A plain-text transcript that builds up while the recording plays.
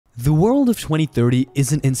The world of 2030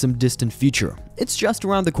 isn't in some distant future, it's just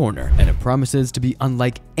around the corner, and it promises to be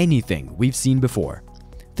unlike anything we've seen before.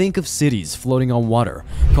 Think of cities floating on water,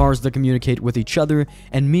 cars that communicate with each other,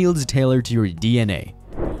 and meals tailored to your DNA.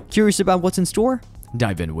 Curious about what's in store?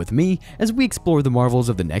 Dive in with me as we explore the marvels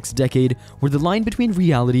of the next decade where the line between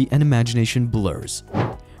reality and imagination blurs.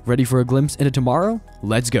 Ready for a glimpse into tomorrow?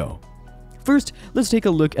 Let's go! First, let's take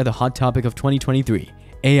a look at the hot topic of 2023,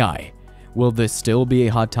 AI. Will this still be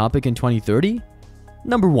a hot topic in 2030?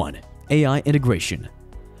 Number 1. AI integration.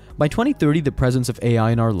 By 2030, the presence of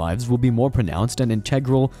AI in our lives will be more pronounced and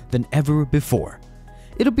integral than ever before.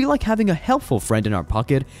 It'll be like having a helpful friend in our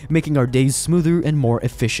pocket, making our days smoother and more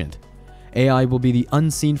efficient. AI will be the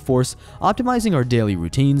unseen force optimizing our daily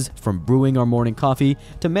routines, from brewing our morning coffee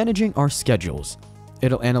to managing our schedules.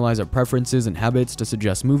 It'll analyze our preferences and habits to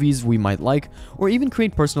suggest movies we might like, or even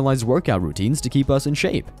create personalized workout routines to keep us in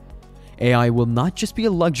shape. AI will not just be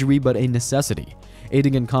a luxury but a necessity,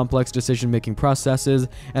 aiding in complex decision-making processes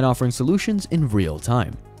and offering solutions in real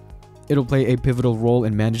time. It'll play a pivotal role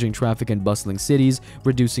in managing traffic in bustling cities,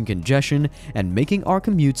 reducing congestion, and making our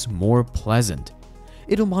commutes more pleasant.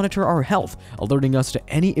 It'll monitor our health, alerting us to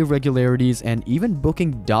any irregularities and even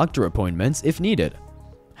booking doctor appointments if needed.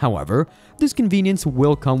 However, this convenience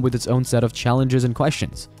will come with its own set of challenges and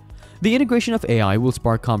questions. The integration of AI will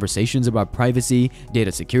spark conversations about privacy,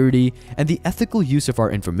 data security, and the ethical use of our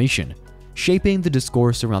information, shaping the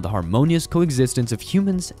discourse around the harmonious coexistence of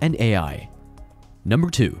humans and AI. Number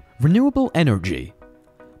 2. Renewable energy.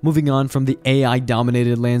 Moving on from the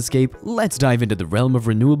AI-dominated landscape, let's dive into the realm of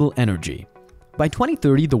renewable energy. By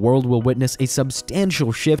 2030, the world will witness a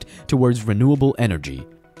substantial shift towards renewable energy,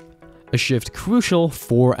 a shift crucial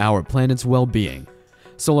for our planet's well-being.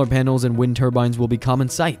 Solar panels and wind turbines will be common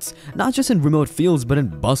sights, not just in remote fields but in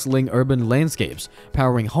bustling urban landscapes,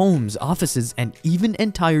 powering homes, offices, and even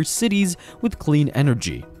entire cities with clean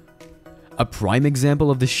energy. A prime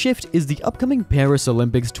example of the shift is the upcoming Paris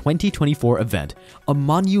Olympics 2024 event, a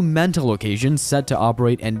monumental occasion set to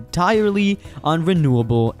operate entirely on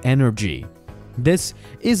renewable energy. This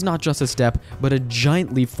is not just a step, but a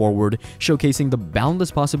giant leap forward, showcasing the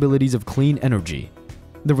boundless possibilities of clean energy.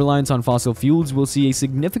 The reliance on fossil fuels will see a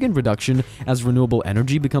significant reduction as renewable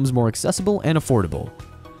energy becomes more accessible and affordable.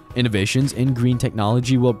 Innovations in green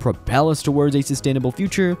technology will propel us towards a sustainable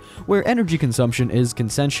future where energy consumption is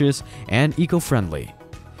conscientious and eco-friendly.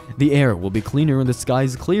 The air will be cleaner and the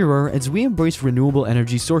skies clearer as we embrace renewable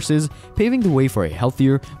energy sources, paving the way for a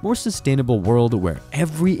healthier, more sustainable world where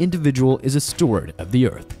every individual is a steward of the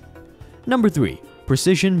earth. Number 3.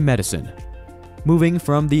 Precision medicine. Moving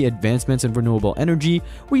from the advancements in renewable energy,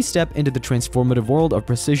 we step into the transformative world of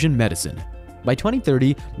precision medicine. By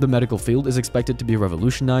 2030, the medical field is expected to be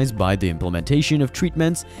revolutionized by the implementation of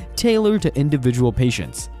treatments tailored to individual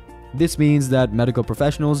patients. This means that medical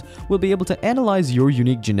professionals will be able to analyze your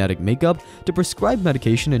unique genetic makeup to prescribe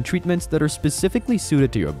medication and treatments that are specifically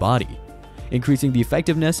suited to your body, increasing the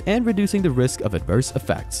effectiveness and reducing the risk of adverse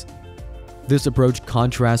effects. This approach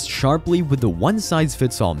contrasts sharply with the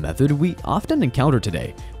one-size-fits-all method we often encounter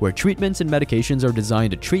today, where treatments and medications are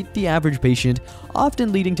designed to treat the average patient,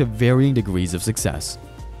 often leading to varying degrees of success.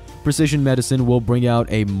 Precision medicine will bring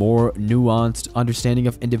out a more nuanced understanding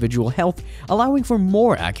of individual health, allowing for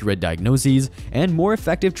more accurate diagnoses and more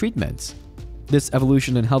effective treatments. This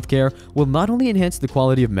evolution in healthcare will not only enhance the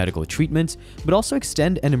quality of medical treatments, but also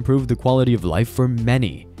extend and improve the quality of life for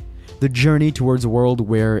many. The journey towards a world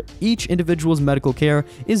where each individual's medical care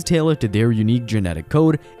is tailored to their unique genetic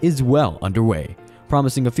code is well underway,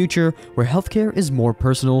 promising a future where healthcare is more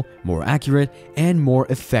personal, more accurate, and more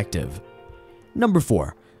effective. Number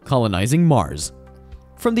 4. Colonizing Mars.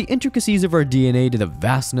 From the intricacies of our DNA to the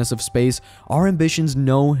vastness of space, our ambitions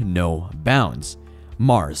know no bounds.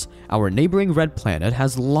 Mars, our neighboring red planet,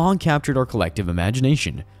 has long captured our collective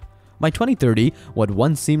imagination. By 2030, what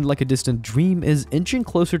once seemed like a distant dream is inching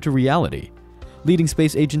closer to reality. Leading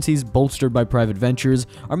space agencies bolstered by private ventures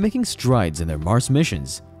are making strides in their Mars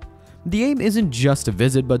missions. The aim isn't just to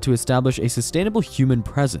visit, but to establish a sustainable human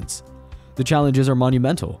presence. The challenges are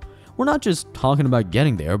monumental. We're not just talking about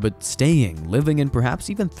getting there, but staying, living, and perhaps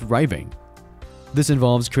even thriving. This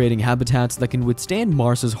involves creating habitats that can withstand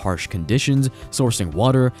Mars's harsh conditions, sourcing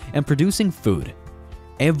water, and producing food.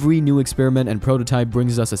 Every new experiment and prototype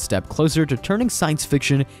brings us a step closer to turning science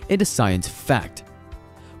fiction into science fact.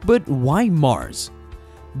 But why Mars?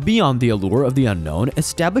 Beyond the allure of the unknown,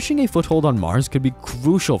 establishing a foothold on Mars could be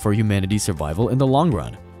crucial for humanity's survival in the long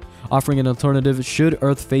run, offering an alternative should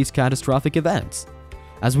Earth face catastrophic events.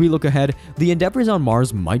 As we look ahead, the endeavors on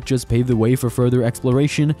Mars might just pave the way for further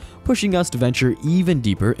exploration, pushing us to venture even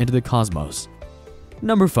deeper into the cosmos.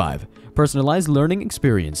 Number 5. Personalized learning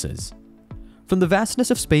experiences. From the vastness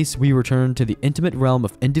of space, we return to the intimate realm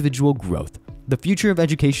of individual growth. The future of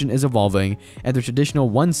education is evolving, and the traditional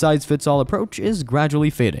one-size-fits-all approach is gradually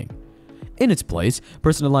fading. In its place,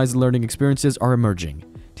 personalized learning experiences are emerging,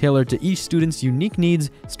 tailored to each student's unique needs,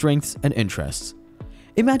 strengths, and interests.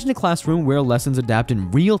 Imagine a classroom where lessons adapt in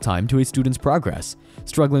real time to a student's progress.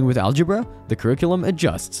 Struggling with algebra? The curriculum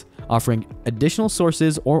adjusts, offering additional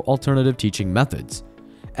sources or alternative teaching methods.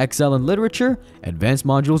 Excel in literature? Advanced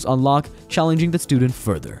modules unlock, challenging the student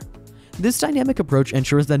further. This dynamic approach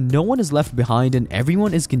ensures that no one is left behind and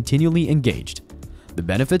everyone is continually engaged. The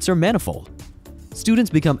benefits are manifold. Students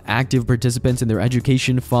become active participants in their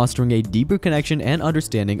education, fostering a deeper connection and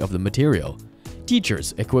understanding of the material.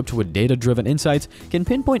 Teachers, equipped with data-driven insights, can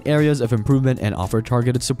pinpoint areas of improvement and offer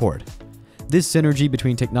targeted support. This synergy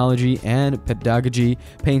between technology and pedagogy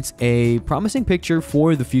paints a promising picture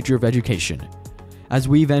for the future of education. As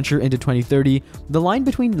we venture into 2030, the line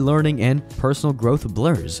between learning and personal growth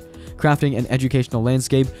blurs, crafting an educational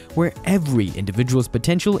landscape where every individual's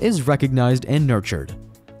potential is recognized and nurtured.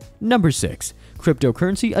 Number 6.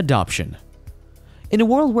 Cryptocurrency adoption. In a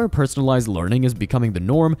world where personalized learning is becoming the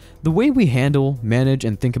norm, the way we handle, manage,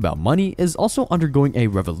 and think about money is also undergoing a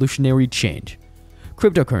revolutionary change.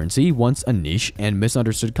 Cryptocurrency, once a niche and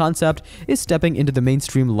misunderstood concept, is stepping into the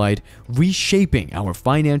mainstream light, reshaping our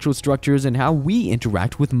financial structures and how we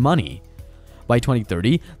interact with money. By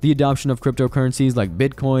 2030, the adoption of cryptocurrencies like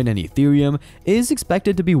Bitcoin and Ethereum is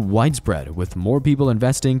expected to be widespread, with more people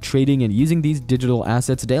investing, trading, and using these digital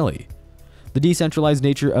assets daily. The decentralized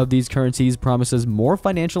nature of these currencies promises more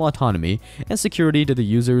financial autonomy and security to the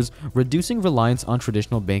users, reducing reliance on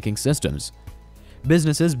traditional banking systems.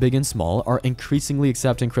 Businesses, big and small, are increasingly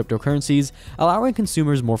accepting cryptocurrencies, allowing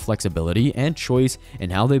consumers more flexibility and choice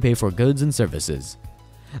in how they pay for goods and services.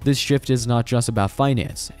 This shift is not just about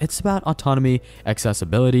finance, it's about autonomy,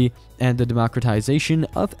 accessibility, and the democratization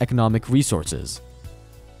of economic resources.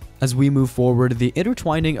 As we move forward, the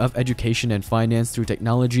intertwining of education and finance through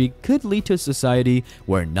technology could lead to a society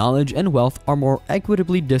where knowledge and wealth are more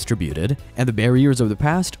equitably distributed and the barriers of the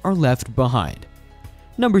past are left behind.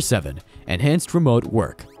 Number 7. Enhanced remote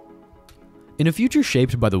work. In a future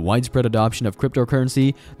shaped by the widespread adoption of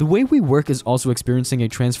cryptocurrency, the way we work is also experiencing a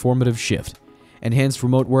transformative shift. Enhanced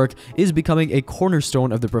remote work is becoming a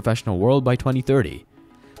cornerstone of the professional world by 2030.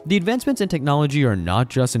 The advancements in technology are not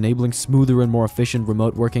just enabling smoother and more efficient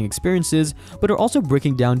remote working experiences, but are also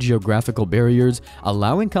breaking down geographical barriers,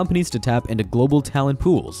 allowing companies to tap into global talent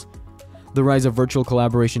pools. The rise of virtual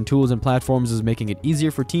collaboration tools and platforms is making it easier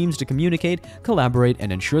for teams to communicate, collaborate,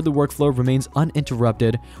 and ensure the workflow remains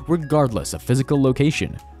uninterrupted, regardless of physical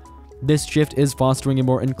location. This shift is fostering a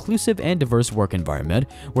more inclusive and diverse work environment,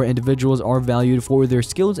 where individuals are valued for their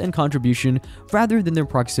skills and contribution rather than their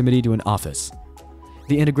proximity to an office.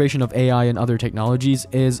 The integration of AI and other technologies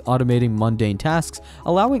is automating mundane tasks,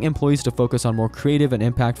 allowing employees to focus on more creative and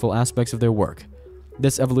impactful aspects of their work.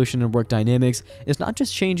 This evolution in work dynamics is not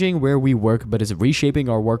just changing where we work, but is reshaping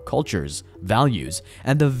our work cultures, values,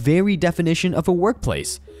 and the very definition of a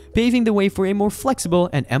workplace, paving the way for a more flexible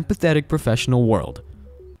and empathetic professional world.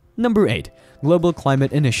 Number 8. Global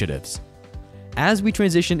climate initiatives. As we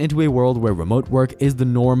transition into a world where remote work is the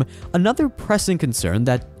norm, another pressing concern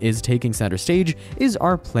that is taking center stage is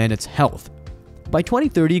our planet's health. By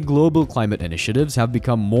 2030, global climate initiatives have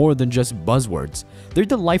become more than just buzzwords. They're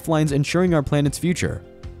the lifelines ensuring our planet's future.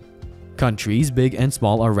 Countries, big and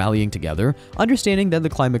small, are rallying together, understanding that the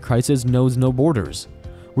climate crisis knows no borders.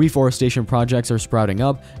 Reforestation projects are sprouting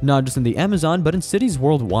up, not just in the Amazon but in cities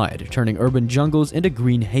worldwide, turning urban jungles into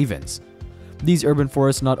green havens. These urban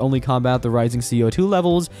forests not only combat the rising CO2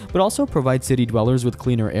 levels, but also provide city dwellers with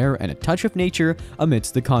cleaner air and a touch of nature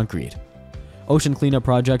amidst the concrete. Ocean cleanup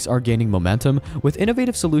projects are gaining momentum, with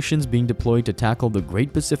innovative solutions being deployed to tackle the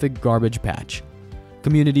Great Pacific Garbage Patch.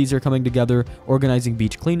 Communities are coming together, organizing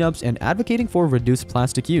beach cleanups and advocating for reduced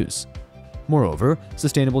plastic use. Moreover,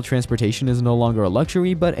 sustainable transportation is no longer a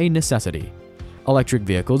luxury but a necessity. Electric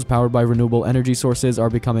vehicles powered by renewable energy sources are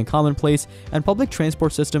becoming commonplace, and public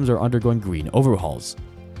transport systems are undergoing green overhauls.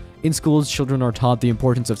 In schools, children are taught the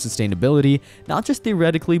importance of sustainability, not just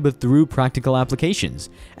theoretically but through practical applications,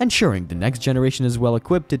 ensuring the next generation is well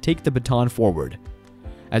equipped to take the baton forward.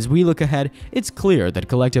 As we look ahead, it's clear that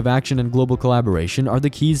collective action and global collaboration are the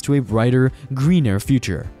keys to a brighter, greener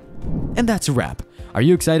future. And that's a wrap. Are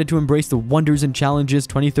you excited to embrace the wonders and challenges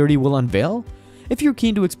 2030 will unveil? If you're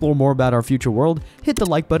keen to explore more about our future world, hit the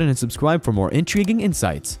like button and subscribe for more intriguing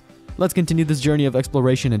insights. Let's continue this journey of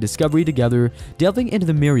exploration and discovery together, delving into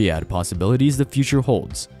the myriad possibilities the future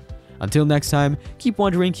holds. Until next time, keep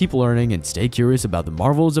wondering, keep learning, and stay curious about the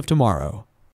marvels of tomorrow.